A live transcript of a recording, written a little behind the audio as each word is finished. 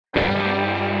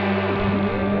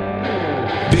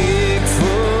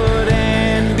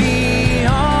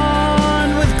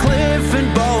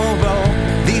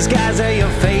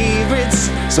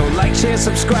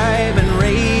subscribe and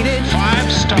rate it.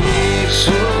 5 stars.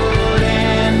 Bigfoot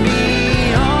and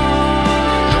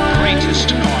Beyond. The greatest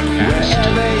podcast.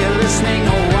 Wherever you're listening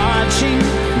or watching,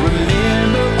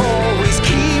 remember always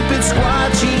keep it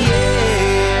squatchy,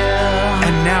 yeah.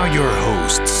 And now your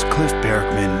hosts, Cliff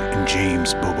Berkman and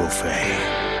James Bobo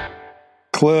Fay.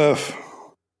 Cliff.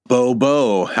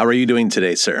 Bobo, how are you doing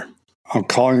today, sir? I'm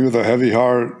calling you with a heavy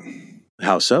heart.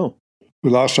 How so? We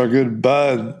lost our good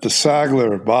bud, the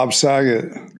Sagler, Bob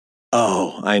Saget.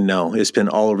 Oh, I know. It's been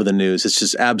all over the news. It's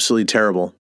just absolutely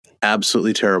terrible.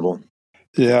 Absolutely terrible.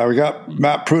 Yeah, we got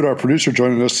Matt Pruitt, our producer,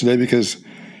 joining us today because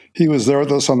he was there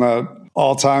with us on that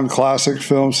all-time classic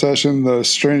film session, the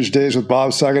Strange Days with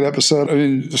Bob Saget episode. I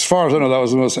mean, as far as I know, that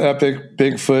was the most epic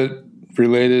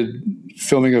Bigfoot-related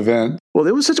filming event. Well,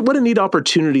 it was what a neat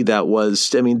opportunity that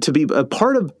was. I mean, to be a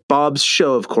part of Bob's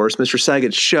show, of course, Mr.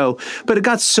 Saget's show, but it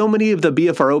got so many of the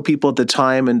BFRO people at the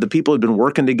time and the people who'd been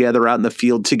working together out in the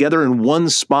field together in one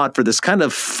spot for this kind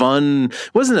of fun.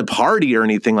 It wasn't a party or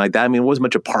anything like that. I mean, it wasn't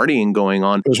much of partying going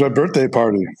on. It was my birthday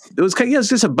party. It was it was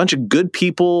just a bunch of good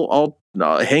people all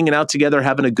hanging out together,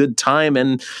 having a good time,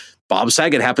 and Bob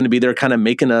Saget happened to be there kind of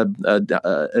making an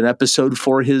episode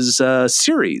for his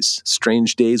series,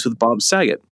 Strange Days with Bob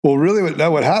Saget. Well, really,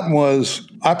 what happened was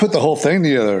I put the whole thing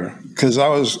together because I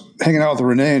was hanging out with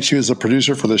Renee, and she was the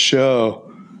producer for the show.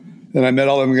 And I met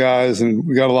all them guys, and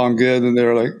we got along good. And they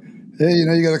were like, hey,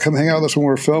 you got to come hang out with us when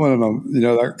we're filming, and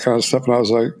that kind of stuff. And I was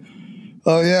like,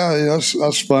 oh, yeah,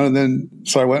 that's fun. And then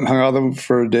so I went and hung out with them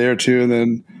for a day or two. And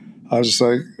then I was just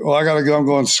like, well, I got to go. I'm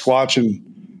going squatching.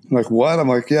 I'm like, what? I'm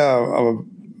like, yeah, I'm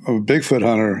a Bigfoot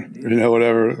hunter,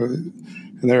 whatever.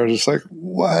 And they were just like,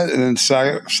 what? And then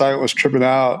Saget was tripping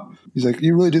out. He's like,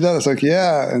 you really do that? I was like,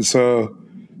 yeah. And so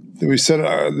then we said,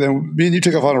 then me and you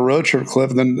took off on a road trip, Cliff.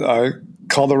 And then I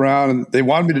called around, and they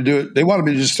wanted me to do it. They wanted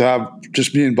me to have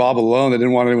just me and Bob alone. They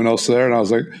didn't want anyone else there. And I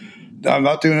was like, I'm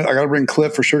not doing it. I got to bring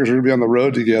Cliff for sure because we're going to be on the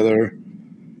road together.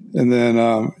 And then,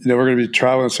 we're going to be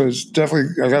traveling. So it's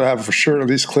definitely, I got to have for sure at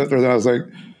least Cliff there. Then I was like,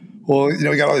 well,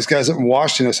 we got all these guys up in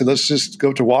Washington. I said, let's just go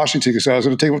up to Washington because I was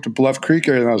going to take them up to Bluff Creek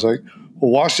area. And I was like,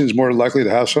 well, Washington's more likely to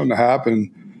have something to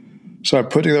happen. So I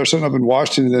put together something up in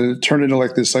Washington, and then it turned into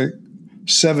like this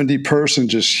 70-person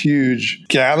just huge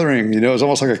gathering. It was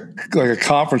almost like a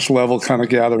conference level kind of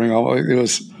gathering. It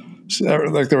was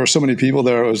like there were so many people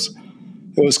there. It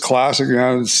was classic.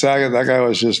 And Saget, that guy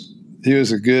he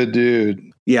was a good dude.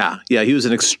 Yeah, he was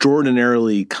an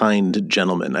extraordinarily kind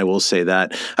gentleman. I will say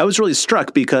that. I was really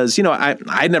struck because,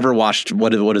 I never watched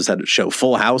what is that show,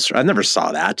 Full House? I never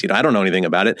saw that. I don't know anything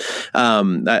about it.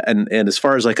 And as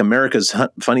far as like America's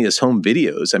Funniest Home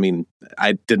Videos, I mean,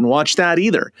 I didn't watch that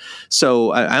either.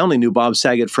 So I only knew Bob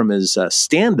Saget from his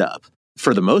stand-up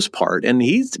for the most part, and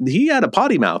he had a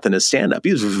potty mouth in his stand-up.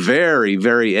 He was very,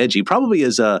 very edgy, probably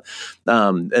as a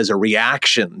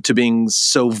reaction to being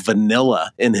so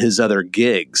vanilla in his other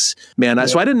gigs. Man,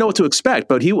 so I didn't know what to expect,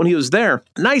 but when he was there,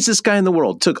 nicest guy in the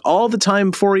world, took all the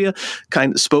time for you,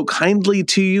 spoke kindly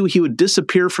to you. He would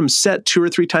disappear from set 2 or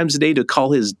 3 times a day to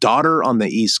call his daughter on the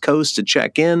East Coast to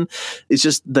check in. It's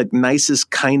just the nicest,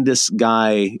 kindest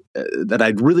guy that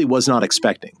I really was not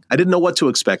expecting. I didn't know what to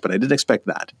expect, but I didn't expect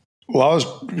that. Well, I was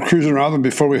cruising around them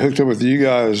before we hooked up with you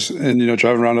guys and,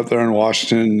 driving around up there in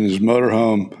Washington in his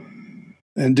motorhome.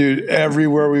 And, dude,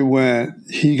 everywhere we went,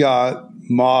 he got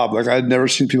mobbed. Like, I'd never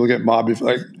seen people get mobbed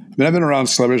before. I've been around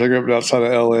celebrities. I grew up outside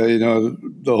of L.A.,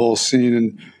 the whole scene.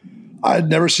 And I'd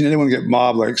never seen anyone get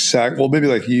mobbed like maybe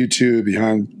like you two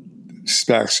behind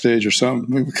backstage or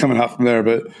something, coming out from there.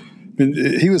 But I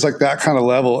mean, he was like that kind of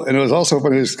level. And it was also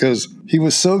funny because he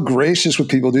was so gracious with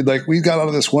people, dude. Like, we got out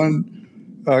of this one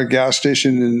gas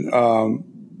station in, I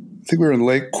think we were in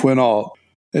Lake Quinault,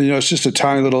 and it's just a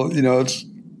tiny little, it's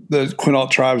the Quinault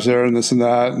tribe's there and this and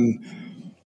that, and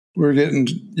we're getting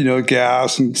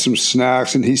gas and some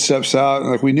snacks, and he steps out, and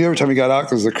like we knew every time he got out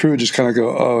because the crew would just kind of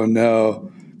go, oh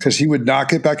no, because he would not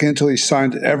get back in until he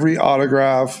signed every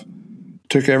autograph,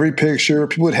 took every picture.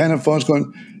 People would hand him phones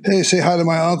going, hey, say hi to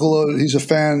my uncle, he's a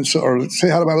fan, or say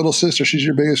hi to my little sister, she's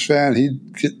your biggest fan.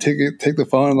 He'd take the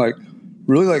phone and like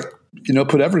really like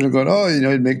put effort into going,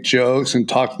 he'd make jokes and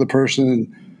talk to the person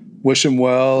and wish him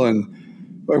well.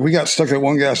 And like, we got stuck at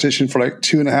one gas station for like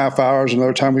 2.5 hours.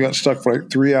 Another time we got stuck for like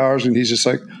 3 hours. And he's just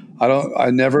like, I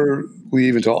never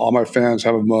leave until all my fans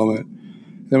have a moment.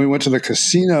 Then we went to the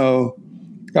casino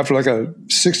after like a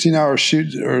 16-hour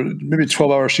shoot or maybe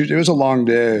 12-hour shoot. It was a long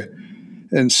day.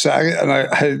 And Saget, and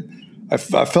I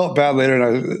felt bad later.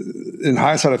 And in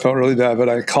hindsight, I felt really bad. But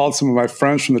I called some of my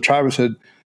friends from the tribe and said,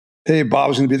 hey,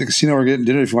 Bob's going to be at the casino. We're getting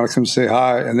dinner if you want to come say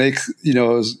hi. And they, it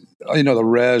was, the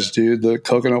res, dude, the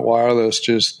Coconut Wireless,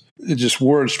 just it just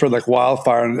word spread like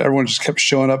wildfire, and everyone just kept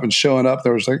showing up and showing up.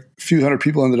 There was like a few hundred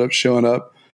people ended up showing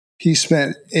up. He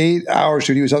spent 8 hours,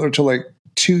 dude. He was out there till like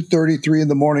 2:33 in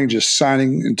the morning, just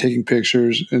signing and taking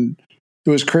pictures, and it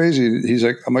was crazy. He's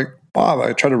like, I'm like, Bob,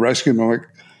 I tried to rescue him. I'm like,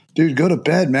 dude, go to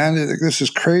bed, man. Like, this is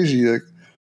crazy. Like,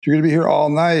 you're gonna be here all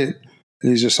night. And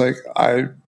he's just like, I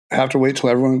have to wait till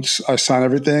I sign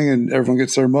everything and everyone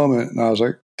gets their moment. And I was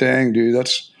like, dang, dude,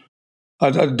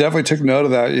 I definitely took note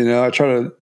of that.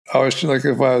 I always like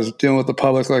if I was dealing with the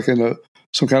public, like in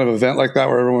some kind of event like that,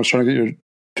 where everyone's trying to get your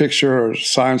picture or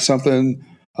sign something.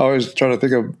 I always try to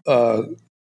think of,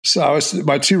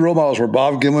 my two role models were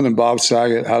Bob Gimlin and Bob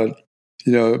Saget, how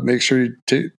to, make sure you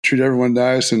treat everyone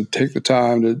nice and take the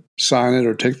time to sign it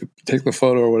or take the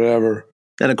photo or whatever.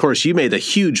 And of course, you made a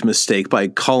huge mistake by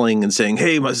calling and saying,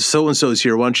 "Hey, my so-and-so's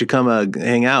here. Why don't you come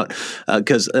hang out?"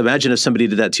 Because imagine if somebody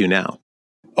did that to you now.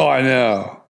 Oh, I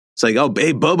know. It's like, "Oh,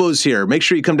 hey, Bobo's here. Make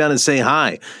sure you come down and say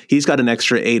hi." He's got an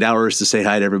extra 8 hours to say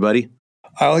hi to everybody.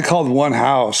 I only called one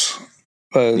house,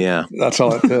 but yeah, that's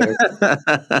all it took.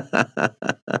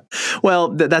 Well,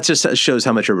 that just shows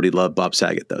how much everybody loved Bob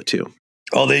Saget, though, too.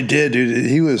 Oh, they did, dude.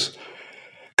 He was...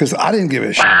 Because I didn't give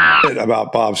a shit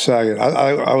about Bob Saget.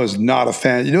 I was not a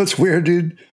fan. You know what's weird,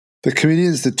 dude?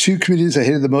 The two comedians I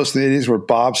hated the most in the 80s were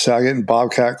Bob Saget and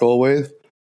Bobcat Goldthwait.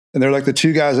 And they're like the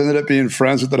two guys I ended up being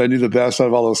friends with that I knew the best out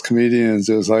of all those comedians.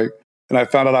 It was like, and I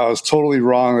found out I was totally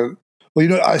wrong.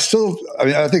 Well, I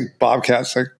think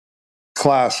Bobcat's like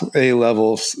class A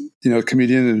levels,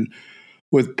 comedian. And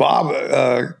with Bob,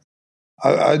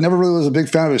 I never really was a big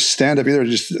fan of his stand-up either.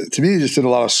 To me, he just did a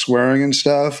lot of swearing and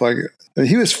stuff. Like,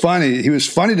 he was funny. He was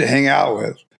funny to hang out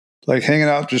with. Like, hanging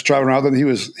out, just driving around with him, he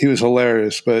was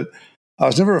hilarious. But I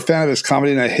was never a fan of his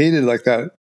comedy, and I hated like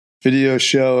that video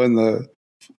show and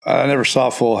I never saw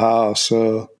Full House.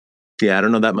 So yeah, I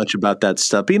don't know that much about that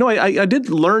stuff. But, I did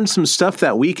learn some stuff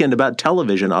that weekend about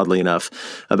television, oddly enough,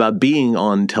 about being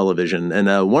on television.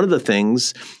 And one of the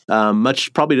things,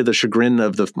 much probably to the chagrin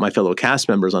of my fellow cast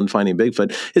members on Finding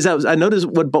Bigfoot, is that I noticed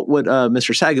what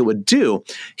Mr. Saget would do.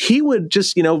 He would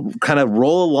just, kind of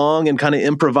roll along and kind of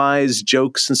improvise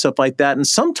jokes and stuff like that. And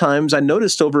sometimes I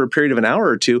noticed over a period of an hour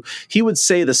or two, he would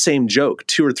say the same joke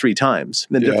 2 or 3 times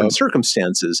in different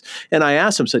circumstances. And I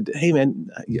asked him, said, "Hey,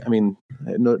 man, I mean,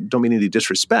 don't mean any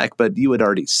disrespect, but you've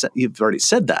already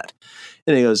said that."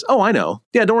 And he goes, "Oh, I know.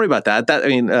 Yeah, don't worry about that.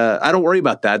 I don't worry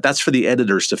about that. That's for the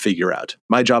editors to figure out.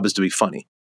 My job is to be funny."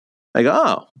 I go,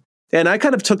 "Oh." And I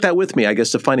kind of took that with me, I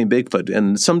guess, to Finding Bigfoot.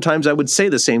 And sometimes I would say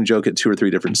the same joke at 2 or 3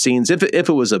 different scenes if it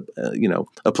was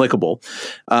applicable.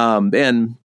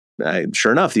 And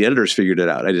sure enough, the editors figured it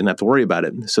out. I didn't have to worry about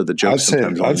it. So the joke I'd say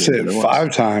it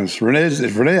 5 times. Renee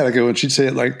had to go and she'd say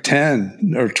it like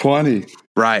 10 or 20.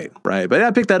 Right. But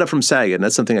I picked that up from Saget, and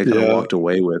that's something I kind of walked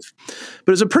away with. But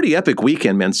it was a pretty epic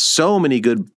weekend, man. So many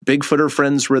good Bigfooter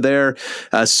friends were there.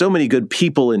 So many good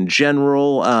people in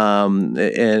general.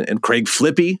 And Craig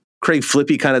Flippy. Craig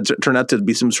Flippy kind of turned out to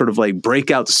be some sort of like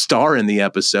breakout star in the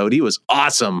episode. He was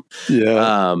awesome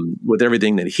with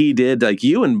everything that he did. Like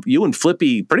you and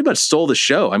Flippy pretty much stole the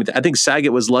show. I mean, I think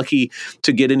Saget was lucky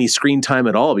to get any screen time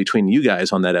at all between you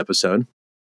guys on that episode.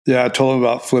 Yeah, I told him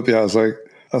about Flippy. I was like,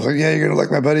 yeah, you're going to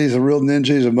like my buddy. He's a real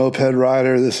ninja. He's a moped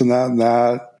rider, this and that and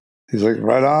that. He's like,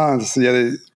 right on. So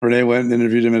Renee went and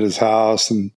interviewed him at his house.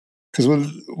 And because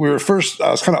when we were first, I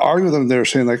was kind of arguing with them. They were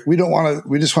saying like, we just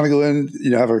want to go in,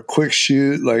 have a quick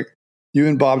shoot, like you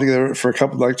and Bob together for a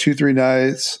couple, like 2-3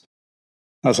 nights.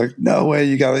 I was like, no way.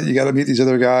 You got to meet these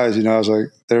other guys. I was like,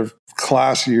 they're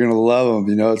classy. You're going to love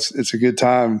them. It's a good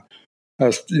time.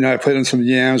 I played in some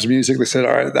Yams music. They said,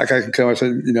 all right, that guy can come. I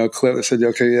said, Clip. They said,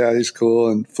 okay, yeah, he's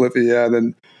cool. And Flippy, yeah.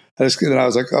 Then I was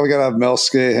like, oh, we got to have Mel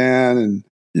Scahan and,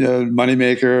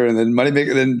 Moneymaker. And then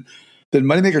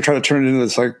Moneymaker tried to turn it into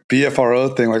this like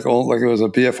BFRO thing, like it was a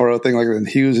BFRO thing, and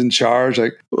he was in charge.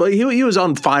 Well, he was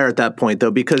on fire at that point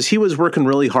though, because he was working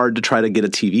really hard to try to get a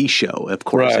TV show, of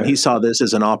course, right. And he saw this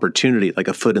as an opportunity, like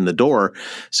a foot in the door.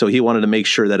 So he wanted to make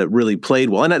sure that it really played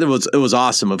well, and it was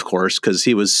awesome, of course, because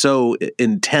he was so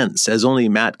intense, as only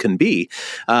Matt can be.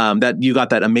 That you got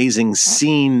that amazing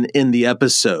scene in the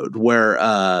episode where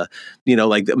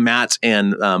like Matt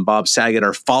and Bob Saget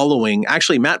are following,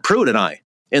 actually Matt Pruitt and I,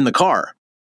 in the car,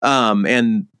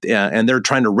 and they're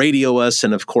trying to radio us,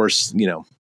 and of course,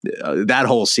 that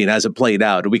whole scene as it played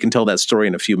out. We can tell that story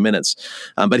in a few minutes.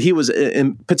 But he was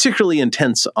particularly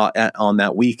intense on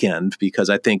that weekend because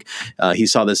I think he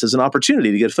saw this as an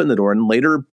opportunity to get a foot in the door. And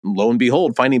later, lo and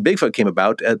behold, Finding Bigfoot came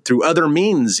about through other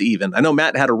means even. I know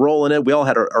Matt had a role in it. We all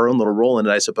had our own little role in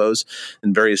it, I suppose,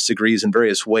 in various degrees, in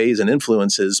various ways and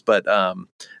influences. But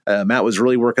Matt was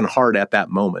really working hard at that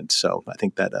moment. So I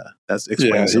think that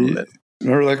explains some of it.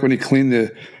 Remember, like when he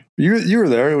cleaned you were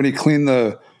there when he cleaned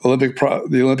the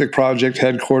Olympic Project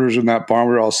headquarters in that barn.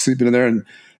 We were all sleeping in there, and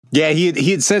yeah,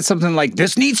 he had said something like,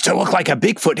 "This needs to look like a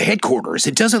Bigfoot headquarters.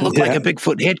 It doesn't look like a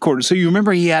Bigfoot headquarters." So you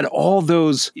remember he had all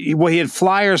those. Well, he had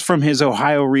flyers from his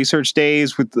Ohio research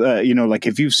days with, like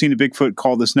if you've seen a Bigfoot,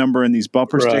 call this number, and these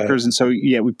bumper stickers. And so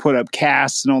we put up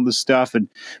casts and all this stuff.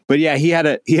 But he had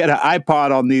an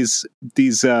iPod on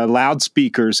these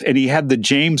loudspeakers, and he had the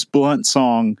James Blunt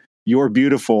song "You're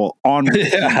Beautiful" on.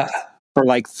 For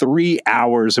like 3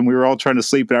 hours, and we were all trying to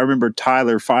sleep. And I remember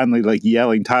Tyler finally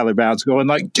yelling, Tyler Bounce, going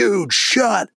like, "Dude,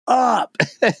 shut up."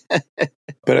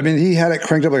 But I mean, he had it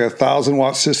cranked up like a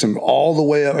 1,000-watt system all the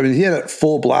way up. I mean, he had it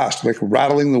full blast, like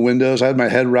rattling the windows. I had my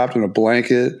head wrapped in a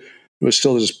blanket. It was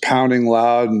still just pounding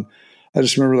loud. And I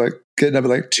just remember like getting up at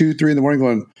like 2, 3 in the morning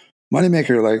going,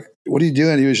 "Moneymaker, like, what are you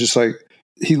doing?" He was just like,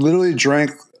 he literally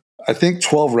drank, I think,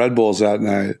 12 Red Bulls that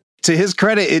night. To his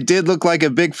credit, it did look like a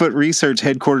Bigfoot research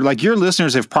headquarters. Like, your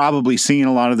listeners have probably seen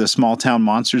a lot of the Small Town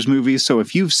Monsters movies. So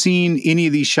if you've seen any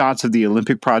of these shots of the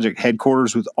Olympic Project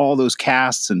headquarters with all those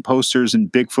casts and posters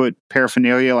and Bigfoot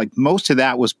paraphernalia, like most of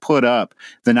that was put up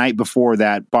the night before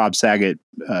that Bob Saget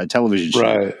television show.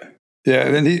 Right. Yeah.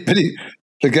 And then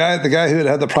the guy who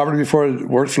had the property before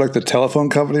worked for like the telephone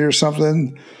company or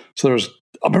something. So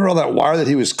I remember all that wire that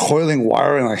he was coiling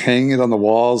wire and like hanging it on the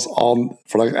walls all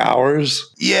for like hours.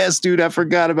 Yes, dude, I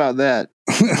forgot about that.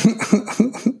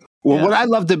 What I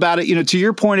loved about it, to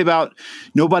your point about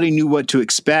nobody knew what to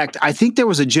expect, I think there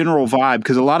was a general vibe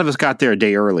because a lot of us got there a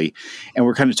day early and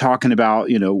we're kind of talking about,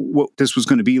 what this was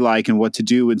going to be like and what to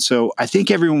do. And so I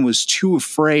think everyone was too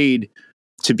afraid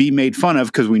to be made fun of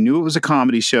because we knew it was a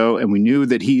comedy show and we knew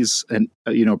that he's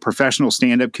a professional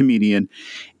stand-up comedian.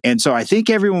 And so I think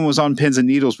everyone was on pins and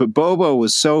needles, but Bobo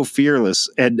was so fearless.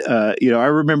 And, I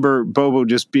remember Bobo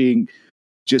just being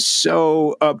just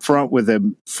so upfront with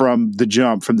him from the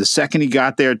jump, from the second he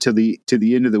got there to the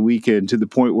end of the weekend, to the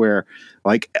point where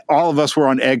like all of us were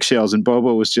on eggshells and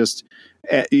Bobo was just,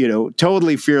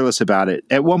 totally fearless about it.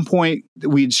 At one point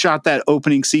we'd shot that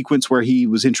opening sequence where he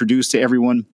was introduced to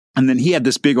everyone. And then he had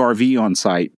this big RV on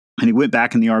site and he went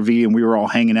back in the RV and we were all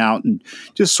hanging out and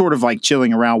just sort of like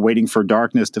chilling around waiting for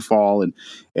darkness to fall.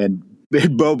 And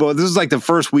Bobo, this is like the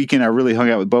first weekend I really hung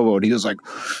out with Bobo and he was like,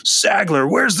 "Sagler,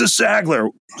 where's the Sagler?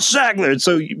 Sagler." And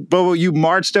so Bobo, you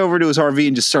marched over to his RV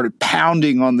and just started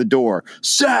pounding on the door.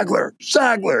 "Sagler,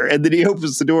 Sagler." And then he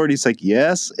opens the door and he's like,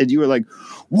 "Yes." And you were like,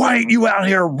 "Why ain't you out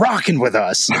here rocking with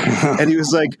us?" And he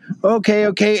was like,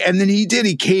 okay. And then he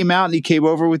came out and he came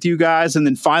over with you guys. And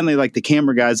then finally, like the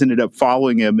camera guys ended up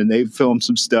following him and they filmed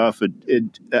some stuff.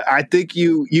 And I think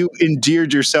you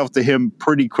endeared yourself to him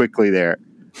pretty quickly there.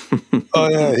 Oh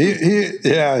yeah,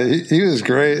 he was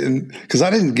great. And because I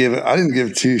didn't give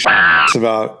two shits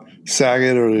about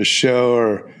Saget or the show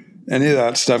or any of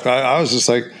that stuff. I was just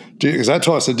like, dude, because I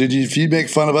told him, I said, "Dude, if you make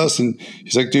fun of us," and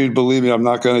he's like, "Dude, believe me, I'm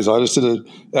not going to." So I just did an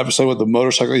episode with the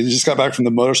motorcycle. He just got back from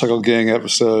the motorcycle gang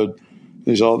episode.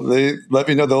 They let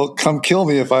me know they'll come kill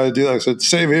me if I do that. I said,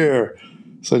 "Same here."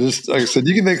 So just like I said,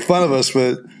 you can make fun of us,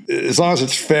 but as long as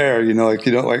it's fair, like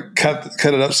you don't like cut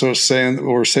it up. So we're saying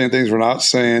things we're not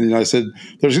saying. I said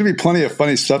there's going to be plenty of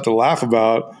funny stuff to laugh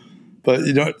about, but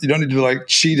you don't need to like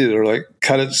cheat it or like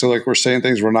cut it so like we're saying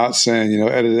things we're not saying.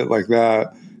 Edit it like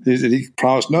that. He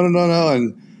promised no,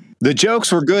 and the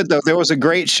jokes were good, though. There was a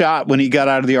great shot when he got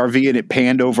out of the RV and it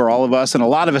panned over all of us. And a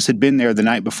lot of us had been there the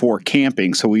night before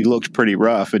camping, so we looked pretty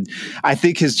rough. And I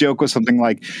think his joke was something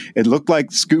like, it looked like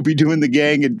Scooby-Doo and the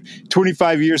gang and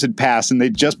 25 years had passed and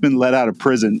they'd just been let out of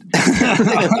prison.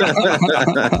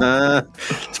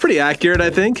 It's pretty accurate, I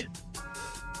think.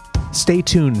 Stay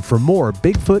tuned for more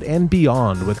Bigfoot and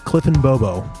Beyond with Cliff and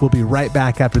Bobo. We'll be right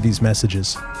back after these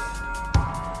messages.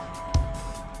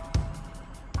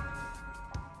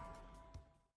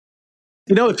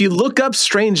 If you look up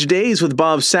Strange Days with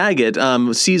Bob Saget,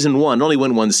 season 1, only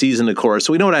went one season, of course.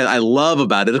 So we know what I love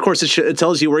about it. Of course, it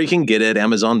tells you where you can get it,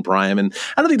 Amazon Prime. And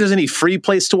I don't think there's any free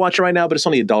place to watch it right now, but it's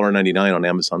only $1.99 on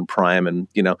Amazon Prime. And,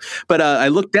 but I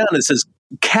looked down and it says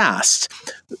cast.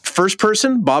 First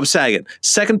person, Bob Saget.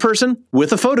 Second person,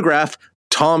 with a photograph,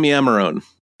 Tom Yamarone.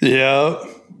 Yeah.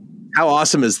 How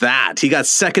awesome is that? He got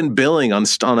second billing on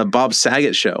a Bob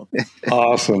Saget show.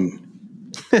 Awesome.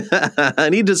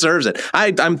 And he deserves it.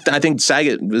 I think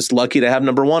Saget was lucky to have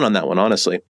number one on that one,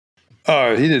 honestly.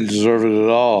 Oh, he didn't deserve it at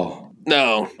all.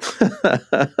 No.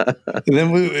 And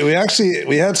then we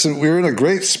were in a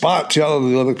great spot too out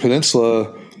on the Olympic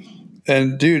Peninsula.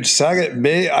 And dude, Saget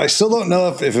I still don't know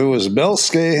if it was Mel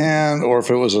Scahan or if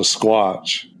it was a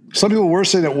Squatch. Some people were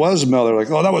saying it was Mel. They're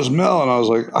like, oh, that was Mel. And I was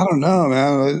like, I don't know,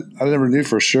 man. I never knew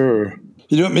for sure.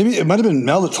 You know, maybe it might have been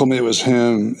Mel that told me it was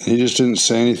him. He just didn't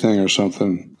say anything or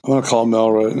something. I'm going to call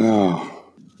Mel right now.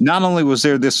 Not only was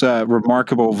there this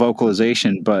remarkable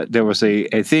vocalization, but there was a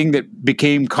thing that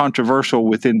became controversial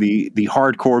within the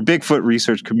hardcore Bigfoot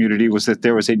research community was that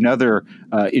there was another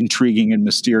intriguing and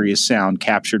mysterious sound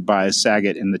captured by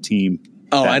Saget and the team.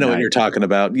 Oh, I know what you're talking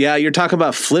about. Yeah, you're talking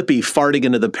about Flippy farting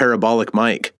into the parabolic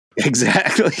mic.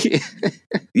 Exactly.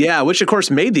 Yeah, which of course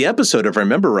made the episode, if I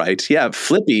remember right. Yeah,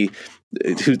 Flippy,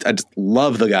 who I just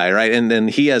love the guy, right? And then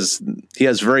he has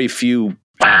very few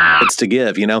bits to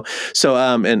give, you know. So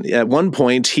and at one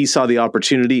point he saw the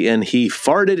opportunity and he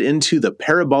farted into the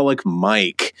parabolic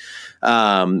mic.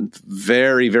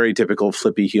 Very, very typical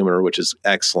Flippy humor, which is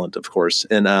excellent, of course.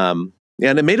 And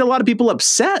it made a lot of people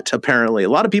upset, apparently. A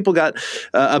lot of people got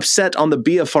upset on the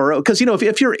BFRO. Because, you know,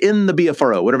 if you're in the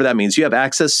BFRO, whatever that means, you have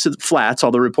access to the flats, all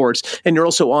the reports, and you're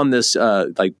also on this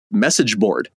like message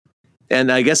board.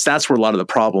 And I guess that's where a lot of the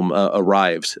problem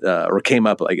arrived or came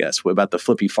up, I guess, about the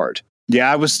Flippy fart. Yeah,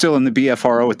 I was still in the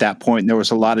BFRO at that point, and there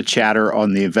was a lot of chatter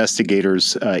on the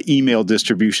investigators' email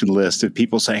distribution list of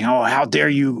people saying, oh, how dare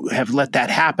you have let that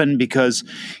happen because,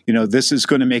 you know, this is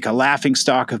going to make a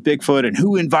laughingstock of Bigfoot, and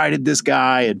who invited this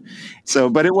guy? And so,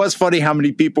 but it was funny how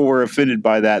many people were offended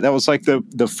by that. That was like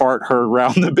the fart heard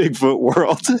around the Bigfoot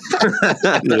world.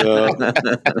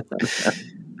 Yeah.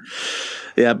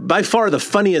 Yeah, by far the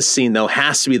funniest scene, though,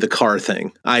 has to be the car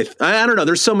thing. I don't know.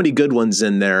 There's so many good ones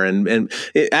in there. And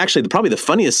actually, probably the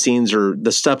funniest scenes are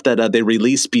the stuff that they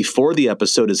released before the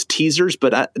episode as teasers,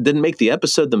 but didn't make the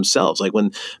episode themselves. Like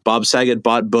when Bob Saget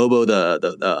bought Bobo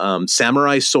the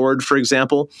samurai sword, for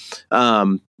example.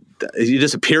 He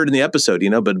just appeared in the episode, you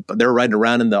know, but they're riding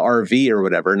around in the RV or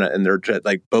whatever. And they're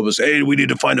like, Bobo's, hey, we need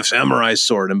to find a samurai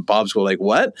sword. And Bob's go like,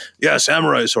 what? Yeah,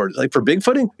 samurai sword. Like for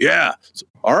Bigfooting? Yeah.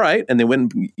 All right. And they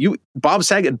went, Bob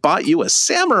Saget bought you a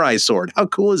samurai sword. How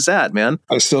cool is that, man?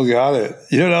 I still got it.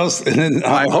 You know what else? And then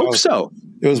I hope so.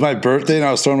 It was my birthday and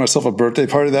I was throwing myself a birthday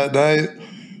party that night.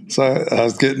 So I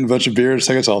was getting a bunch of beer and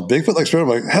Saget's all, Bigfoot likes beer. I'm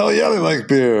like, hell yeah, they like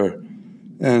beer.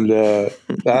 And I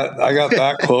got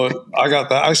that quote.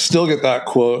 I still get that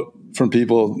quote from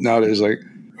people nowadays. Like,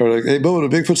 hey, Bobo,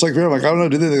 do Bigfoots like beer? I'm like, I don't know.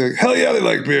 Do they? They're like, hell yeah, they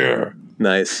like beer.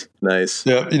 Nice.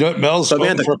 Yeah, you know what?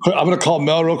 I'm going to call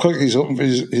Mel real quick. He's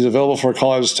available for a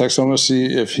call. I just text him to see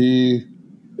if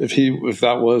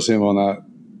that was him on that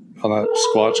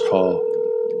Squatch call.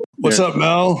 What's up,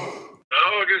 Mel?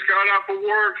 Oh, just got off of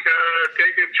work,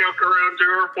 taking Chuck around to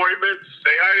her appointments.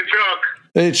 Say hi to Chuck.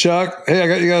 Hey, Chuck. Hey, I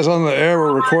got you guys on the air.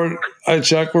 We're recording. Hi,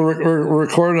 Chuck. We're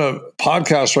recording a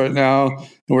podcast right now, and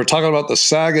we're talking about the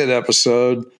Saget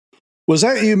episode. Was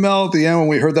that you, Mel, at the end when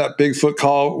we heard that Bigfoot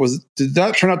call? Did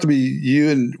that turn out to be you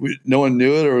and no one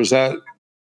knew it, or was that?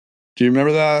 Do you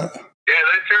remember that? Yeah,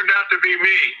 that turned out to be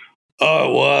me. Oh,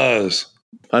 it was.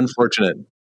 Unfortunate.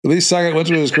 At least Saget went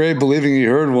to his grave believing he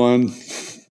heard one. Yeah.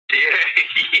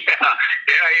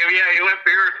 He left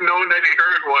the earth knowing that he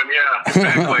heard one. Yeah,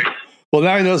 exactly. Well,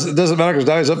 now he knows it doesn't matter because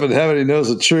now he's up in heaven. He knows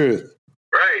the truth.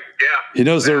 Right. Yeah. He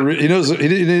knows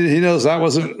he knows that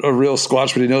wasn't a real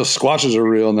Squatch, but he knows Squatches are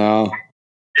real now.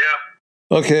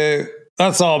 Yeah. Okay,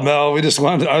 that's all, Mel.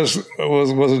 I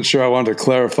wasn't sure. I wanted to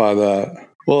clarify that.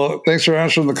 Well, thanks for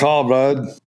answering the call, bud.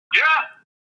 Yeah.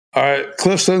 All right,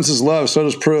 Cliff sends his love. So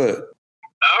does Pruitt. All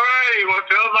right. Well,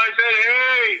 tell him I said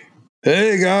hey.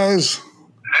 Hey guys.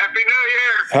 Happy New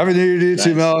Year. Happy New Year to you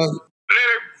too, Mel. Later.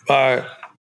 Bye.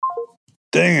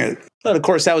 Dang it. And of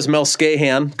course, that was Mel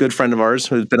Scahan, good friend of ours,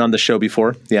 who's been on the show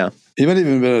before. Yeah. He might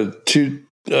even been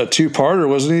a two-parter,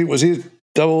 wasn't he? Was he a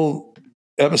double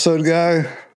episode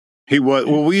guy? He was.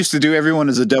 Well, we used to do everyone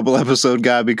as a double episode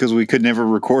guy because we could never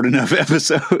record enough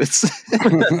episodes.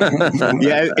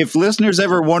 Yeah, if listeners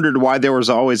ever wondered why there was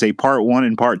always a part 1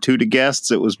 and part 2 to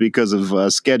guests, it was because of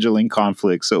scheduling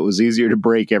conflicts. So it was easier to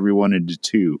break everyone into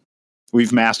 2.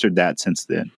 We've mastered that since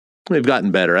then. We've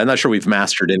gotten better. I'm not sure we've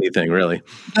mastered anything, really.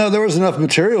 No, there was enough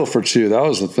material for 2. That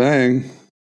was the thing.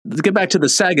 To get back to the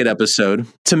Saget episode,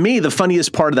 to me, the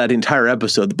funniest part of that entire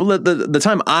episode, the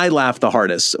time I laughed the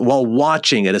hardest while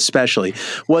watching it especially,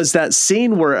 was that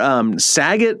scene where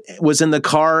Saget was in the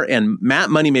car and Matt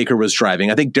Moneymaker was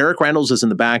driving. I think Derek Randalls was in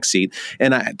the back seat.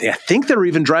 And I think they were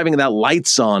even driving that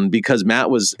lights on because Matt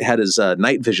had his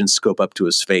night vision scope up to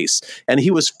his face. And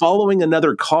he was following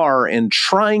another car and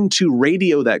trying to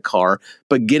radio that car,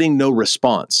 but getting no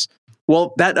response.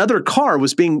 Well, that other car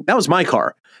that was my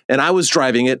car. And I was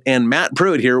driving it, and Matt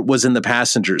Pruitt here was in the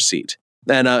passenger seat.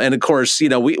 And of course,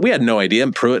 we had no idea.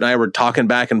 And Pruitt and I were talking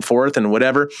back and forth and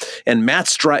whatever. And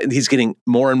Matt's he's getting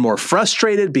more and more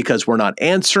frustrated because we're not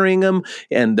answering him.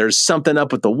 And there's something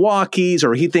up with the walkies,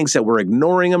 or he thinks that we're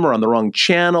ignoring him or on the wrong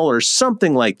channel or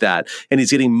something like that. And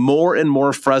he's getting more and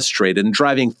more frustrated and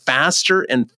driving faster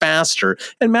and faster.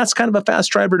 And Matt's kind of a fast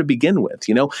driver to begin with,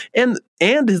 And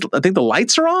I think the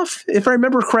lights are off, if I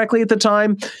remember correctly at the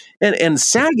time. And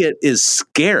Saget is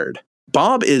scared.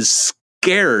 Bob is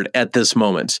scared at this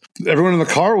moment. Everyone in the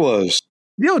car was.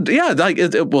 Yeah, like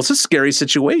it was a scary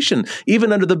situation,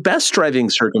 even under the best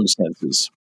driving circumstances.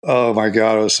 Oh my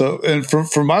God! It was so. And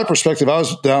from my perspective, I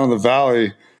was down in the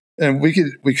valley, and we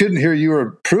couldn't hear you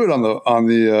or Pruitt on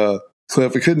the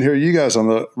Cliff. We couldn't hear you guys on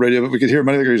the radio, but we could hear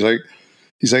Moneymaker.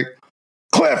 He's like,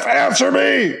 Cliff, answer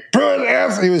me! Pruitt,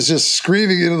 answer! He was just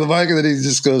screaming into the mic, and then he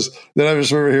just goes. Then I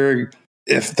just remember hearing,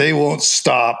 "If they won't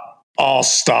stop, I'll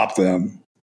stop them."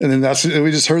 And then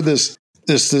we just heard this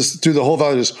through the whole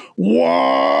valley, just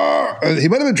whoa! And he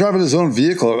might have been driving his own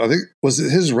vehicle. I think was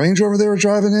it his Range Rover they were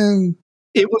driving in.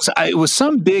 It was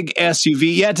some big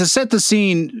SUV. Yeah, to set the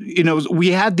scene, we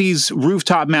had these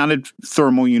rooftop mounted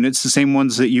thermal units, the same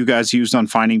ones that you guys used on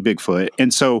Finding Bigfoot.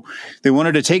 And so they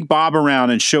wanted to take Bob around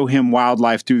and show him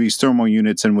wildlife through these thermal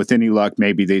units. And with any luck,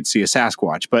 maybe they'd see a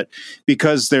Sasquatch. But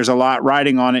because there's a lot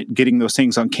riding on it, getting those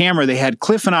things on camera, they had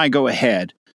Cliff and I go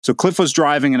ahead. So Cliff was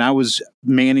driving and I was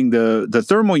manning the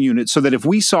thermal unit so that if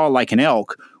we saw like an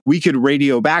elk, we could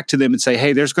radio back to them and say,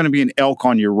 hey, there's going to be an elk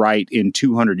on your right in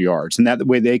 200 yards. And that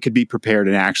way they could be prepared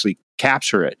and actually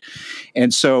capture it.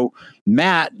 And so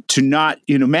Matt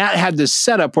had this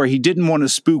setup where he didn't want to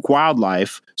spook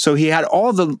wildlife. So he had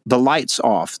all the lights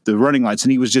off, the running lights,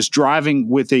 and he was just driving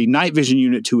with a night vision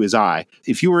unit to his eye.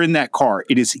 If you were in that car,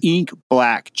 it is ink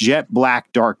black, jet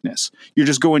black darkness. You're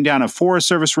just going down a Forest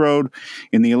Service road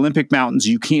in the Olympic Mountains.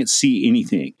 You can't see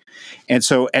anything. And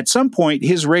so at some point,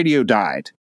 his radio died.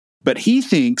 But he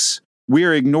thinks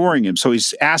we're ignoring him. So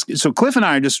he's asking. So Cliff and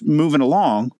I are just moving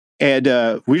along, and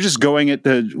we're just going at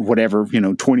the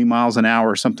 20 miles an hour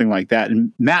or something like that.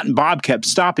 And Matt and Bob kept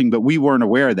stopping, but we weren't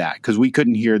aware of that because we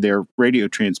couldn't hear their radio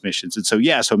transmissions. And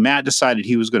so Matt decided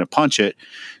he was going to punch it,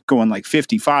 going like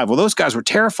 55. Well, those guys were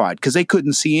terrified because they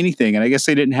couldn't see anything, and I guess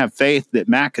they didn't have faith that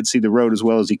Matt could see the road as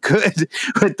well as he could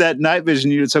with that night vision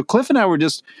unit. So Cliff and I were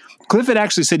just. Cliff had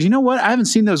actually said, you know what? I haven't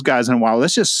seen those guys in a while.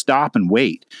 Let's just stop and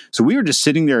wait. So we were just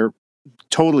sitting there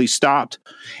totally stopped,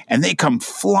 and they come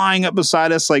flying up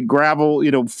beside us like gravel,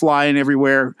 flying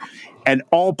everywhere, and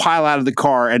all pile out of the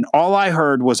car. And all I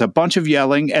heard was a bunch of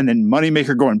yelling and then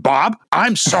Moneymaker going, Bob,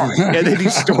 I'm sorry. And then he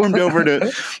stormed over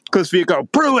to Cliff's vehicle.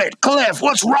 Pruitt, Cliff,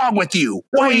 what's wrong with you?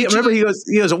 He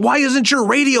goes, why isn't your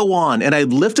radio on? And I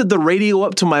lifted the radio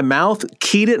up to my mouth,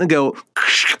 keyed it, and go,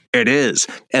 it is.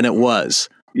 And it was.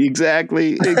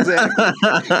 Exactly.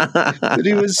 But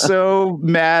he was so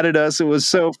mad at us. It was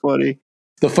so funny.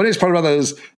 The funniest part about that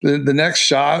is the next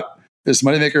shot is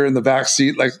Moneymaker in the back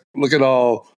seat, like looking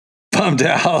all bummed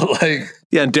out.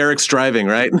 And Derek's driving,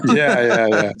 right?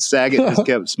 Yeah. Saget just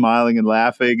kept smiling and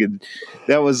laughing. And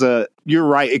that was you're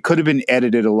right. It could have been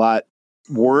edited a lot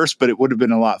worse, but it would have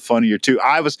been a lot funnier too.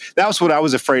 That was what I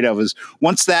was afraid of, is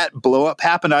once that blow up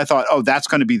happened, I thought, oh, that's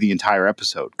going to be the entire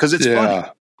episode because it's funny.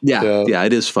 Yeah,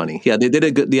 it is funny. Yeah,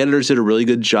 the editors did a really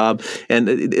good job, and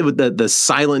the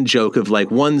silent joke of like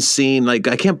one scene, like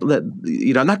I'm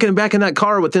not getting back in that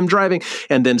car with them driving,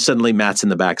 and then suddenly Matt's in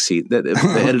the back seat. The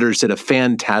editors did a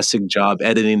fantastic job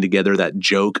editing together that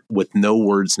joke with no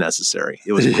words necessary.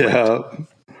 It was great.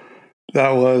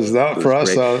 That was for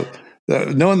us.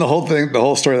 Knowing the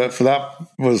whole story, that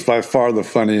was by far the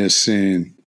funniest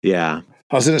scene. Yeah,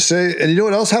 I was going to say, and you know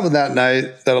what else happened that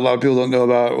night that a lot of people don't know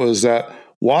about was that.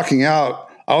 Walking out,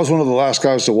 I was one of the last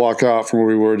guys to walk out from where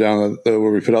we were down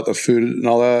where we put out the food and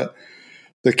all that.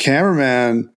 The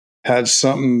cameraman had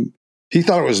something. He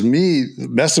thought it was me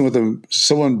messing with him.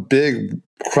 Someone big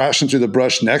crashing through the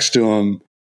brush next to him,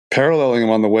 paralleling him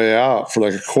on the way out for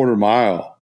like a quarter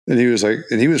mile. And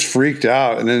he was freaked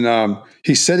out. And then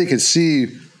he said he could see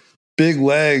big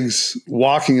legs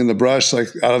walking in the brush, like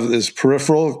out of his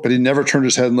peripheral, but he never turned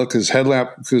his head and looked. His headlamp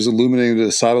was illuminating to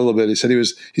the side a little bit. He said it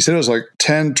was like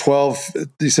 10, 12,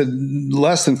 he said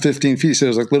less than 15 feet. He said it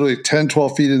was like literally 10,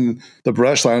 12 feet in the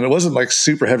brush line. And it wasn't like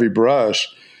super heavy brush.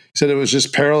 He said it was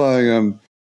just paralleling him.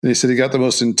 And he said he got the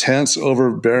most intense,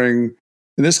 overbearing,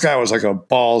 and this guy was like a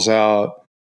balls out,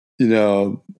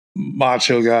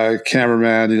 macho guy,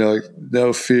 cameraman, like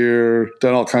no fear,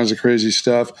 done all kinds of crazy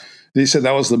stuff. And he said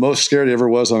that was the most scared he ever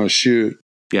was on a shoot.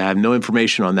 Yeah, I have no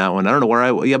information on that one. I don't know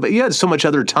where but you had so much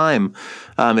other time,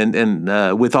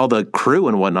 and with all the crew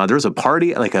and whatnot. There was a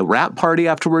party, like a rap party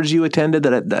afterwards you attended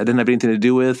that I didn't have anything to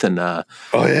do with, and you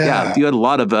had a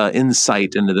lot of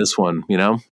insight into this one.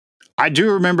 I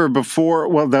do remember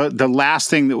the last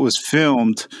thing that was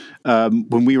filmed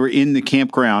when we were in the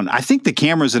campground, I think the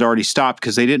cameras had already stopped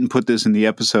because they didn't put this in the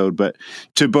episode. But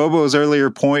to Bobo's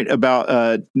earlier point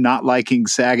about not liking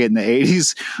Saget in the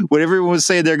 80s, when everyone was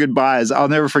saying their goodbyes, I'll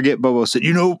never forget Bobo said,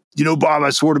 Bob, I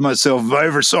swore to myself, if I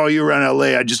ever saw you around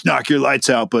LA, I'd just knock your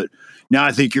lights out. But now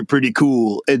I think you're pretty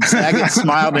cool. And Saget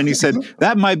smiled and he said,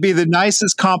 that might be the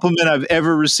nicest compliment I've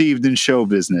ever received in show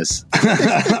business.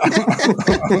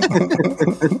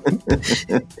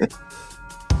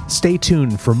 Stay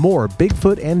tuned for more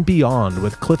Bigfoot and Beyond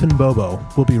with Cliff and Bobo.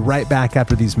 We'll be right back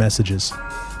after these messages.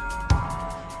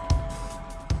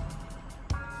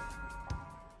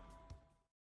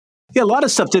 Yeah, a lot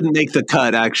of stuff didn't make the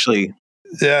cut, actually.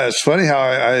 Yeah, it's funny how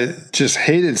I just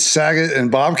hated Saget and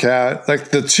Bobcat. Like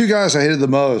the two guys I hated the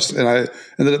most, and I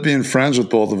ended up being friends with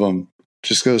both of them.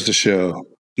 Just goes to show.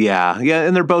 Yeah,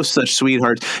 and they're both such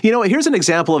sweethearts. Here's an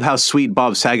example of how sweet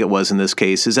Bob Saget was in this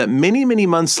case, is that many, many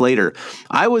months later,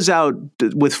 I was out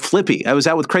with Flippy. I was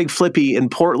out with Craig Flippy in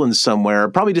Portland somewhere,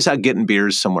 probably just out getting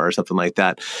beers somewhere or something like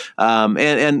that.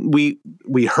 And we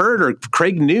heard, or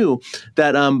Craig knew,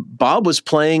 that Bob was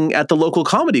playing at the local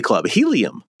comedy club,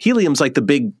 Helium. Helium's like the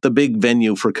big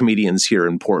venue for comedians here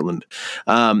in Portland.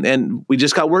 And we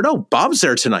just got word, Bob's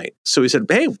there tonight. So we said,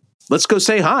 hey, let's go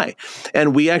say hi.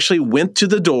 And we actually went to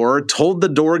the door, told the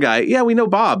door guy, yeah, we know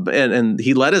Bob. And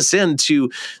he let us in to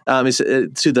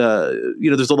the,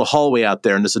 there's a little hallway out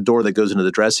there and there's a door that goes into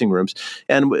the dressing rooms.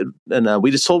 And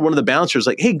we just told one of the bouncers,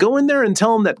 like, hey, go in there and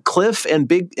tell him that Cliff and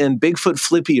Bigfoot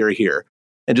Flippy are here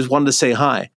and just wanted to say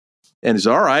hi. And he's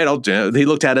all right, I'll do it. He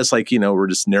looked at us like, we're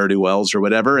just ne'er-do-wells or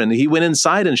whatever. And he went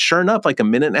inside and sure enough, like a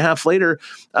minute and a half later,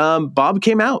 Bob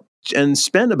came out and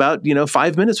spent about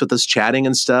 5 minutes with us chatting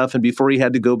and stuff, and before he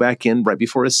had to go back in right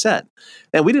before his set.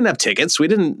 And we didn't have tickets.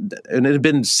 And it had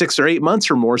been 6 or 8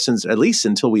 months or more since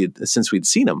we'd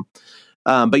seen him.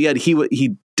 But yet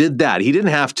he did that. He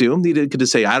didn't have to. He could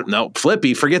just say, I don't know,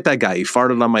 Flippy, forget that guy. He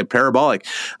farted on my parabolic.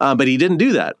 But he didn't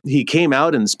do that. He came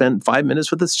out and spent 5 minutes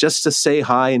with us just to say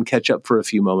hi and catch up for a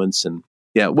few moments. And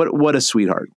yeah, what a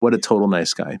sweetheart. What a total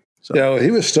nice guy. So. Yeah, well, he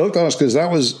was stoked on us because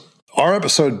that was our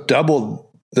episode doubled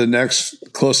the next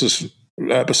closest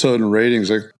episode in ratings.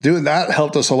 Like doing that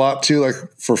helped us a lot too, like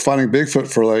for finding Bigfoot,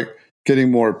 for like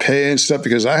getting more pay and stuff,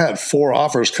 because I had 4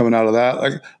 offers coming out of that.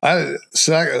 Like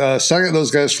Saget,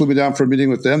 those guys flew me down for a meeting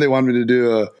with them. They wanted me to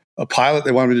do a pilot.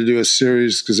 They wanted me to do a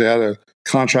series because they had a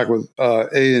contract with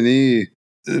A&E.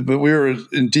 But we were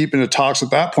deep into talks at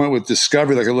that point with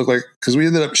Discovery. Like it looked like, because we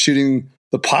ended up shooting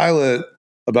the pilot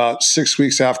about 6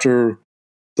 weeks after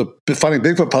the Finding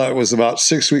Bigfoot pilot was about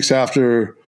 6 weeks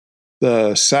after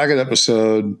the Saget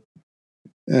episode.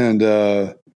 And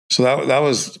so that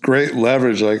was great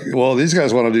leverage. Like, well, these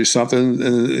guys want to do something.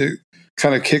 And it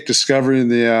kind of kicked Discovery in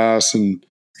the ass and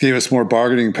gave us more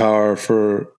bargaining power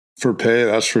for pay.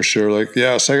 That's for sure. Like,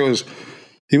 yeah, Saget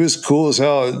he was cool as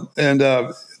hell. And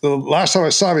the last time I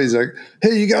saw him, he's like,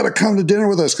 hey, you got to come to dinner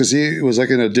with us. Cause he was like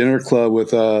in a dinner club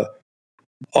with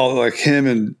all like him,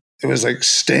 and it was like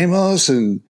Stamos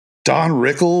and Don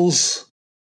Rickles.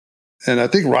 And I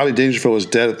think Rodney Dangerfield was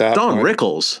dead at that point. Don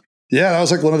Rickles? Yeah, that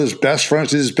was like one of his best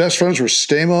friends. His best friends were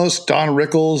Stamos, Don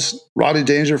Rickles, Rodney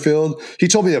Dangerfield. He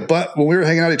told me when we were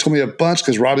hanging out, he told me a bunch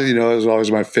because Rodney, is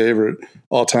always my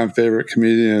all-time favorite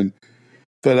comedian.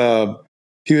 But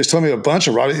he was telling me a bunch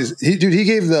of Rodney. He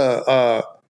gave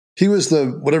he was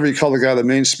the, whatever you call the guy, the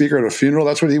main speaker at a funeral.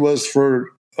 That's what he was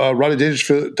for Rodney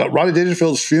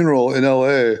Dangerfield's funeral in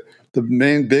L.A., the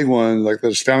main big one, like that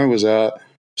his family was at.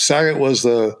 Saget was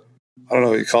the, I don't know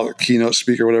what you call it, keynote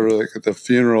speaker, whatever, like at the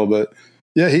funeral. But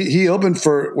yeah, he opened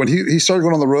for, when he started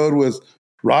going on the road with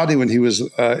Rodney when he was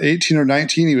 18 or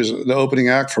 19, he was the opening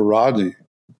act for Rodney.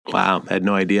 Wow, I had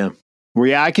no idea. Well,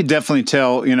 yeah, I could definitely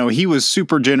tell, he was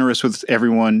super generous with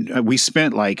everyone. We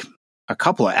spent like, a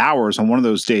couple of hours on one of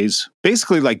those days,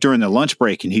 basically like during the lunch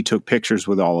break, and he took pictures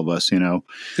with all of us,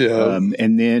 Yeah.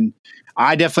 And then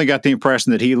I definitely got the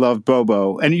impression that he loved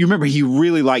Bobo. And you remember he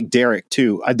really liked Derek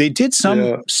too. They did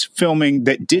some filming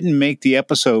that didn't make the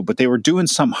episode, but they were doing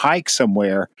some hike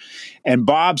somewhere. And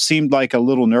Bob seemed like a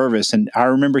little nervous. And I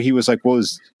remember he was like, well,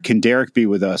 can Derek be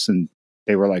with us? And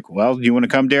they were like, well, do you want to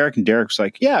come, Derek? And Derek was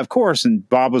like, yeah, of course. And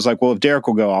Bob was like, well, if Derek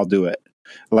will go, I'll do it.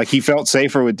 Like he felt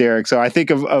safer with Derek. So I think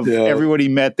of everyone he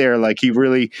met there, like he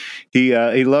really, he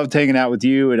loved hanging out with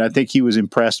you. And I think he was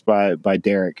impressed by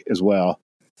Derek as well.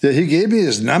 Yeah, he gave me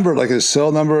his number, like his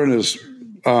cell number and his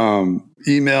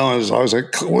email. And I was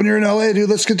like, when you're in LA, dude,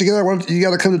 let's get together. You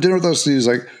got to come to dinner with us. And he's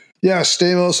like, yeah,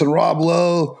 Stamos and Rob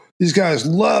Lowe. These guys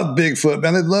love Bigfoot,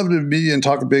 man. They'd love to be and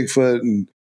talk Bigfoot.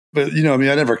 But I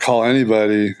never call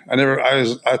anybody. I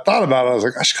thought about it. I was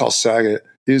like, I should call Saget.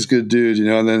 He's a good dude,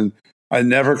 and then I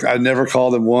never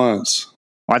called him once.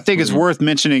 Well, I think it's worth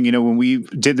mentioning, when we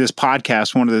did this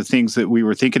podcast, one of the things that we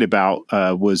were thinking about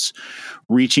was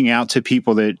reaching out to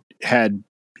people that had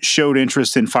showed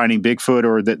interest in finding Bigfoot,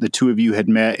 or that the two of you had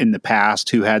met in the past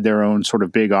who had their own sort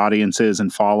of big audiences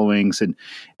and followings.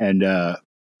 And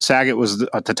Saget was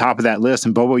at the top of that list.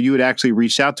 And Bobo, you had actually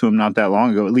reached out to him not that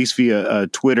long ago, at least via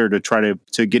Twitter, to try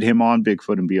to get him on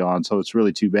Bigfoot and Beyond. So it's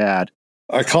really too bad.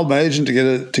 I called my agent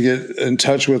to get in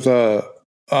touch with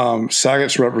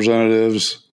Saget's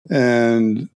representatives,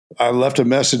 and I left a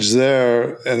message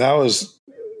there, and that was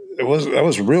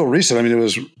real recent. I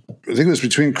think it was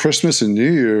between Christmas and New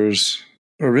Year's,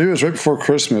 or maybe it was right before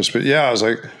Christmas. But yeah, I was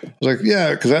like,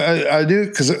 yeah, because I knew,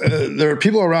 because there were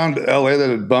people around LA that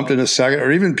had bumped into Saget, or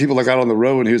even people like out on the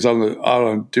road when he was out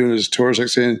on doing his tours, like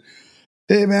saying,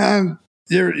 "Hey man,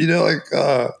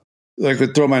 like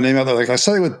would throw my name out there, like I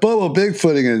saw you with Bobo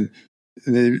Bigfooting," and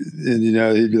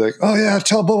he'd be like, "Oh yeah,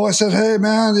 tell Bobo I said, hey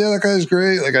man, yeah, that guy's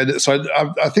great." Like I did, so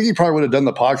I think he probably would have done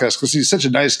the podcast because he's such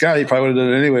a nice guy. He probably would have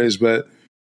done it anyways, but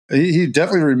he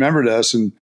definitely remembered us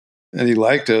and he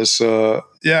liked us.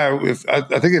 Yeah, I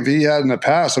think if he had in the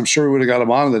past, I'm sure we would have got him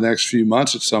on in the next few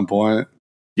months at some point.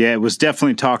 Yeah, it was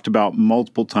definitely talked about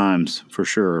multiple times for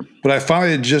sure. But I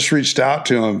finally just reached out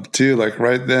to him too, like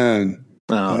right then.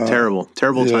 Oh,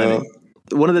 terrible timing.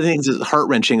 One of the things that's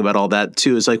heart-wrenching about all that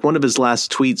too is like one of his last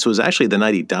tweets was actually the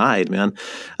night he died, man.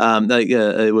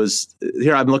 It was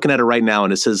here. I'm looking at it right now,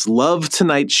 and it says, "Love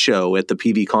tonight's show at the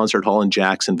PV Concert Hall in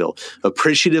Jacksonville.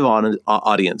 Appreciative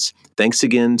audience. Thanks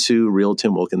again to Real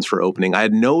Tim Wilkins for opening. I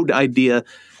had no idea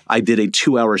I did a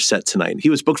 2-hour set tonight. He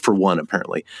was booked for 1,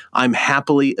 apparently. I'm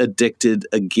happily addicted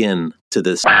again to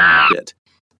this shit."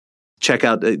 Check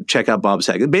out Bob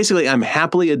Saget. Basically, I'm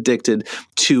happily addicted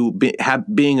to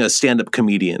being a stand-up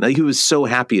comedian. Like, he was so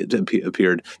happy it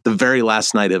appeared the very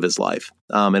last night of his life.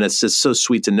 And it's just so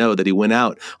sweet to know that he went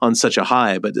out on such a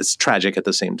high, but it's tragic at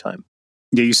the same time.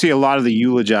 Yeah, you see a lot of the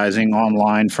eulogizing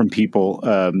online from people,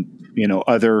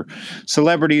 other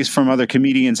celebrities, from other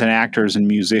comedians and actors and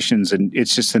musicians. And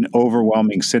it's just an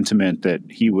overwhelming sentiment that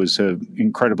he was an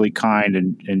incredibly kind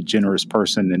and generous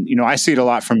person. And, I see it a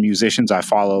lot from musicians I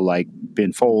follow, like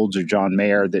Ben Folds or John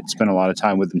Mayer, that spent a lot of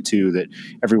time with him too, that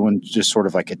everyone just sort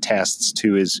of like attests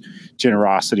to his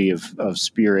generosity of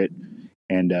spirit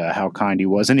and how kind he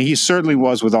was. And he certainly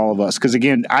was with all of us. Because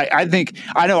again, I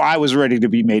know I was ready to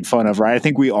be made fun of, right? I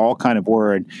think we all kind of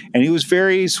were. And he was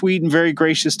very sweet and very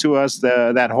gracious to us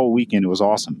that whole weekend. It was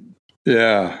awesome.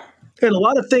 Yeah. And a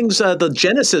lot of things, the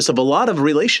genesis of a lot of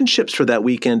relationships for that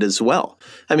weekend as well.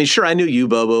 I mean, sure, I knew you,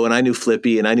 Bobo, and I knew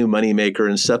Flippy, and I knew Moneymaker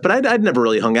and stuff, but I'd never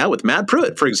really hung out with Matt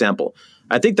Pruitt, for example.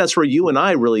 I think that's where you and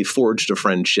I really forged a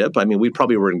friendship. I mean, we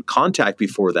probably were in contact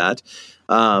before that.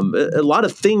 A lot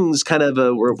of things kind of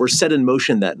were set in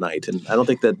motion that night, and I don't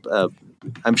think that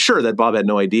I'm sure that Bob had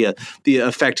no idea the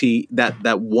effect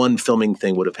that one filming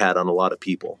thing would have had on a lot of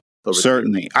people.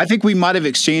 Certainly. I think we might have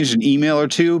exchanged an email or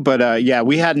two, but yeah,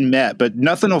 we hadn't met. But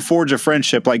nothing will forge a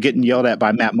friendship like getting yelled at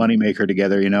by Matt Moneymaker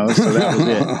together, So that was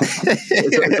it.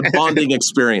 It's a bonding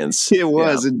experience. It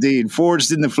was indeed.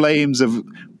 Forged in the flames of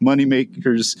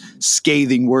Moneymaker's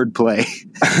scathing wordplay.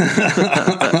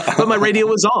 But my radio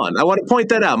was on. I want to point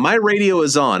that out. My radio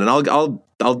is on, and I'm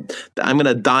going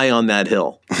to die on that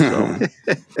hill. So.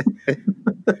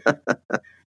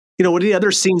 What are the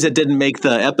other scenes that didn't make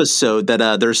the episode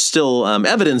that there's still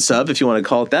evidence of, if you want to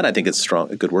call it that? I think it's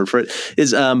a good word for it,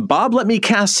 is Bob let me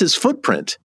cast his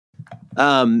footprint.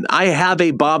 I have a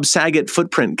Bob Saget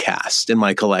footprint cast in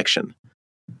my collection.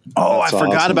 Oh, that's I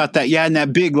forgot awesome. About that. Yeah, in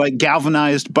that big,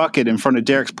 galvanized bucket in front of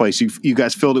Derek's place. You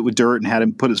guys filled it with dirt and had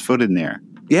him put his foot in there.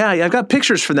 Yeah, I've got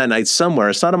pictures from that night somewhere.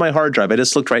 It's not on my hard drive. I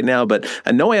just looked right now, but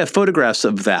I know I have photographs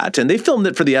of that. And they filmed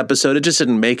it for the episode. It just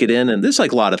didn't make it in. And there's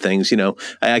like a lot of things,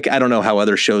 I don't know how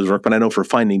other shows work, but I know for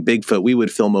Finding Bigfoot, we would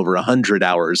film over 100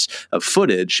 hours of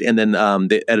footage, and then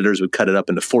the editors would cut it up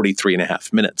into 43 and a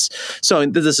half minutes. So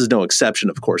this is no exception,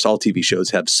 of course. All TV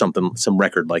shows have some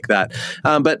record like that.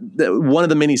 But one of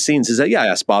the many scenes is that, I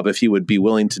asked Bob if he would be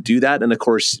willing to do that. And of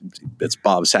course, it's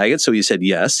Bob Saget. So he said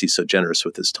yes. He's so generous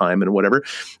with his time and whatever.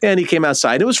 And he came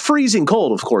outside. It was freezing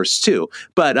cold, of course, too.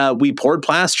 But we poured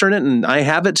plaster in it, and I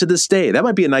have it to this day. That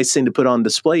might be a nice thing to put on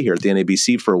display here at the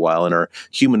NABC for a while in our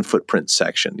human footprint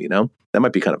section, That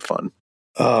might be kind of fun.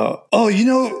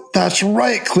 That's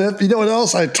right, Cliff. You know what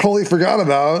else I totally forgot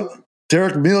about?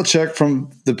 Derek Milchek,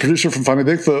 the producer from Finding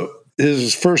Bigfoot,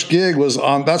 his first gig was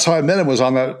on, that's how I met him, was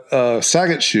on that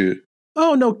Saget shoot.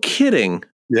 Oh, no kidding.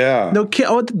 Yeah. No kid.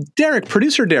 Oh, Derek,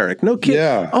 producer Derek. No kid.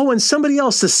 Yeah. Oh, and somebody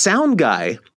else, the sound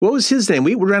guy. What was his name?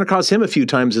 We ran across him a few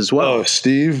times as well. Oh,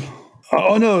 Steve.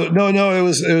 Oh, no. It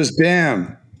was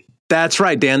Dan. That's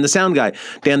right, Dan, the sound guy.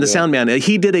 Dan, the sound man.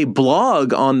 He did a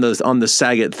blog on the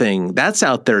Saget thing. That's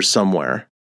out there somewhere.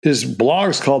 His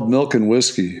blog's called Milk and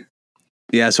Whiskey.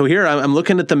 Yeah, so here I'm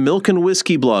looking at the Milk and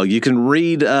Whiskey blog. You can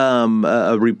read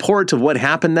a report of what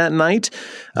happened that night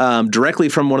directly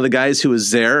from one of the guys who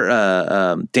was there,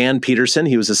 Dan Peterson.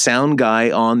 He was a sound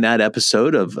guy on that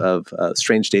episode of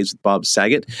Strange Days with Bob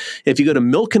Saget. If you go to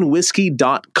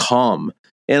milkandwhiskey.com,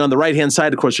 and on the right-hand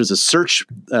side, of course, there's a search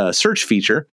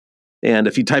feature. And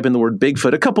if you type in the word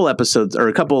Bigfoot, a couple episodes or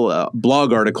a couple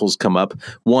blog articles come up.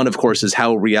 One, of course, is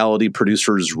how reality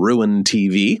producers ruin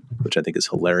TV, which I think is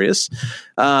hilarious.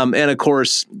 And of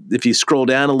course, if you scroll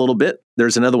down a little bit,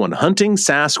 there's another one, Hunting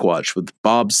Sasquatch with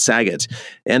Bob Saget.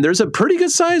 And there's a pretty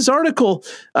good sized article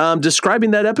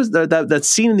describing that episode, that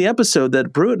scene in the episode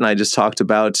that Pruitt and I just talked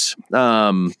about.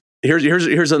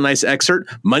 Here's a nice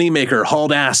excerpt. Moneymaker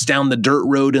hauled ass down the dirt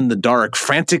road in the dark,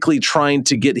 frantically trying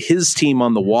to get his team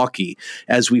on the walkie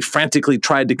as we frantically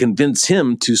tried to convince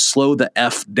him to slow the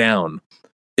F down.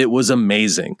 It was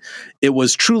amazing. It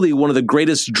was truly one of the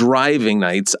greatest driving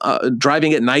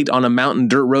at night on a mountain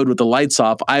dirt road with the lights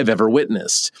off I've ever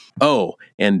witnessed. Oh,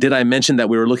 and did I mention that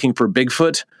we were looking for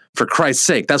Bigfoot? For Christ's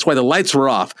sake, that's why the lights were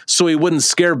off, so he wouldn't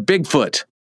scare Bigfoot.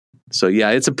 So, yeah,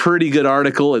 it's a pretty good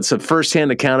article. It's a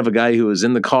firsthand account of a guy who was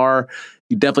in the car.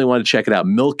 You definitely want to check it out.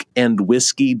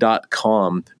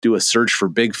 milkandwhiskey.com. Do a search for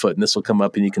Bigfoot, and this will come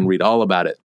up, and you can read all about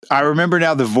it. I remember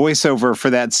now the voiceover for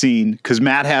that scene, because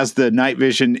Matt has the night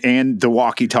vision and the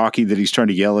walkie-talkie that he's trying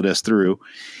to yell at us through.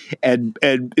 And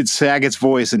it's Saget's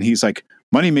voice, and he's like,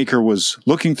 Moneymaker was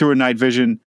looking through a night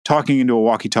vision, talking into a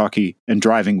walkie-talkie, and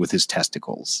driving with his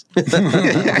testicles. Well,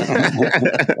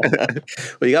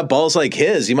 you got balls like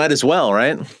his. You might as well,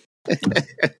 right?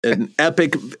 An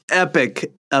epic,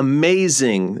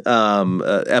 amazing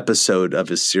episode of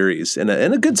his series, and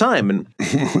a good time, and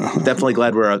definitely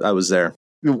glad I was there.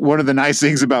 One of the nice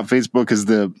things about Facebook is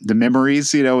the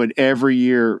memories, and every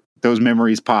year those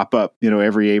memories pop up,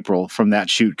 every April from that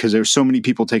shoot, because there's so many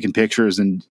people taking pictures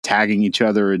and tagging each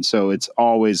other. And so it's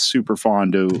always super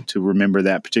fun to remember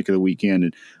that particular weekend,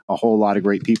 and a whole lot of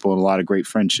great people and a lot of great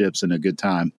friendships and a good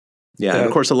time. Yeah, and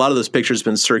of course, a lot of those pictures have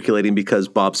been circulating because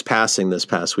Bob's passing this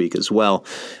past week as well.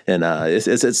 And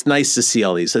it's nice to see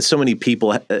all these. So many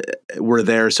people were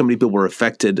there. So many people were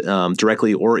affected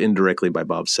directly or indirectly by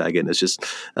Bob Saget. And it's just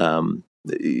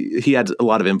he had a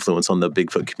lot of influence on the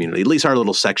Bigfoot community, at least our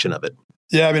little section of it.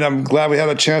 Yeah, I mean, I'm glad we had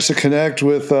a chance to connect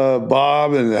with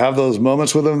Bob and have those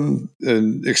moments with him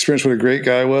and experience what a great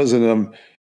guy was. And I'm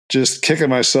just kicking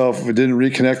myself if we didn't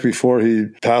reconnect before he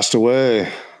passed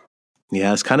away.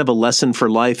 Yeah, it's kind of a lesson for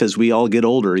life as we all get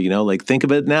older, like think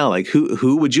of it now, like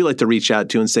who would you like to reach out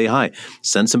to and say hi?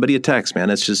 Send somebody a text, man.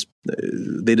 It's just,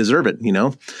 they deserve it, you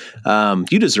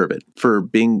deserve it for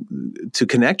to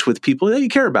connect with people that you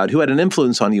care about, who had an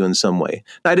influence on you in some way.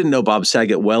 I didn't know Bob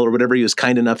Saget well or whatever. He was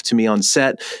kind enough to me on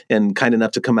set and kind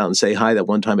enough to come out and say hi that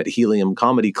one time at Helium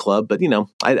Comedy Club. But,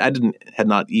 I had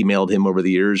not emailed him over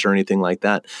the years or anything like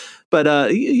that.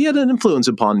 But he had an influence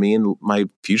upon me in my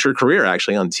future career,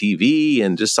 actually, on TV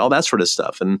and just all that sort of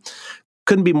stuff. And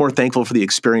couldn't be more thankful for the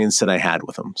experience that I had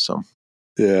with him. So,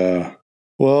 yeah.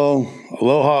 Well,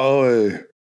 aloha oe,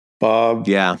 Bob.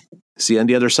 Yeah. See you on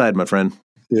the other side, my friend.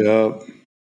 Yeah.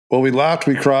 Well, we laughed,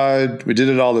 we cried. We did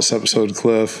it all this episode,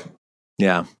 Cliff.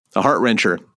 Yeah. A heart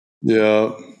wrencher.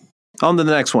 Yeah. On to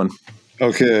the next one.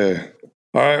 Okay.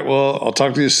 All right. Well, I'll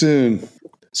talk to you soon.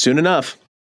 Soon enough.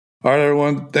 All right,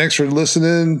 everyone. Thanks for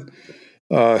listening.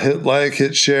 Hit like,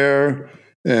 hit share.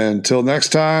 And until next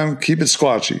time, keep it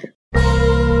squatchy.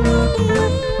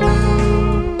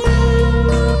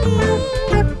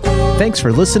 Thanks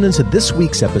for listening to this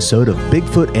week's episode of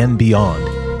Bigfoot and Beyond.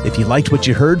 If you liked what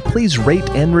you heard, please rate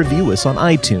and review us on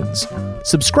iTunes.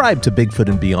 Subscribe to Bigfoot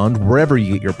and Beyond wherever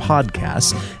you get your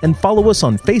podcasts, and follow us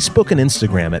on Facebook and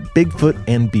Instagram at Bigfoot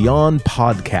and Beyond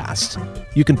Podcast.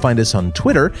 You can find us on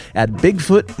Twitter at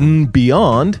Bigfoot and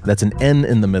Beyond, that's an N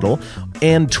in the middle,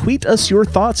 and tweet us your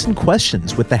thoughts and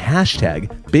questions with the hashtag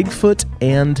Bigfoot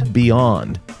and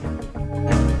Beyond.